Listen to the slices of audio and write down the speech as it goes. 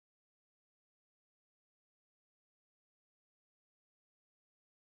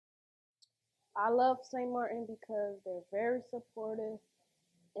I love St. Martin because they're very supportive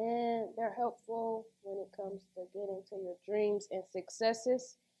and they're helpful when it comes to getting to your dreams and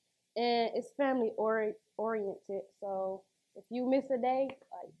successes. And it's family oriented. So if you miss a day,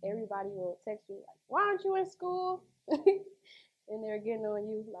 like everybody will text you like, "Why aren't you in school?" And they're getting on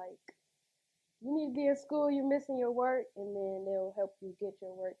you like, "You need to be in school. You're missing your work," and then they'll help you get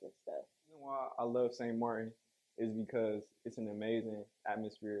your work and stuff. The reason why I love St. Martin is because it's an amazing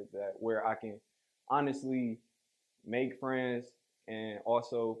atmosphere that where I can honestly make friends and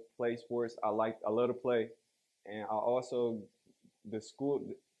also play sports. I love to play, and I also the school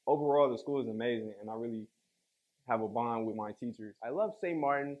overall the school is amazing, and I really have a bond with my teachers. I love St.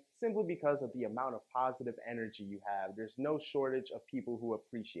 Martin simply because of the amount of positive energy you have. There's no shortage of people who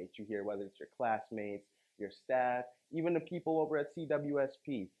appreciate you here, whether it's your classmates, your staff, even the people over at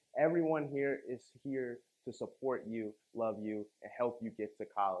CWSP. Everyone here is here to support you, love you, and help you get to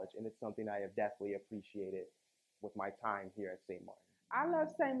college. And it's something I have definitely appreciated with my time here at St. Martin. I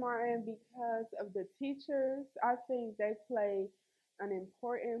love St. Martin because of the teachers. I think they play an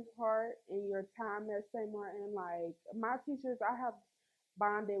important part in your time at St. Martin. Like my teachers, I have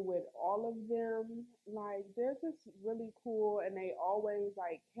bonded with all of them. Like they're just really cool and they always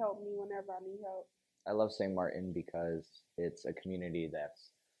like help me whenever I need help. I love St. Martin because it's a community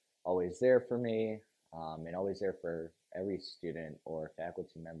that's always there for me, and always there for every student or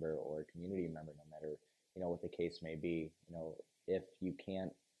faculty member or community member, no matter what the case may be. If you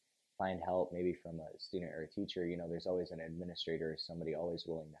can't find help, maybe from a student or a teacher, there's always an administrator or somebody always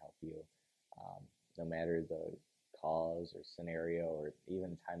willing to help you, no matter the cause or scenario or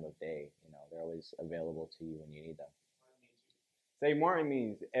even time of day. They're always available to you when you need them. St. Martin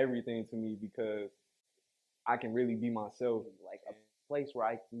means everything to me because I can really be myself. Like a place where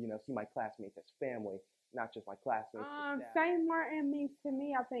I, see my classmates as family, not just my classmates, but staff. St. Martin means to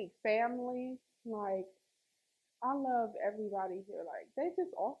me, I think family. Like I love everybody here. Like they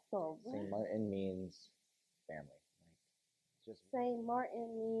just awesome. St. Martin means family. Like just St. Martin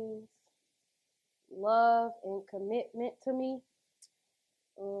means love and commitment to me,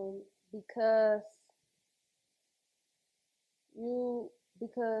 because you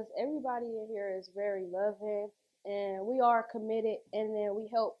because everybody in here is very loving and we are committed, and then we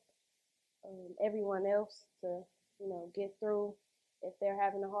help everyone else to get through if they're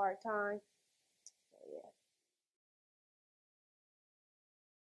having a hard time.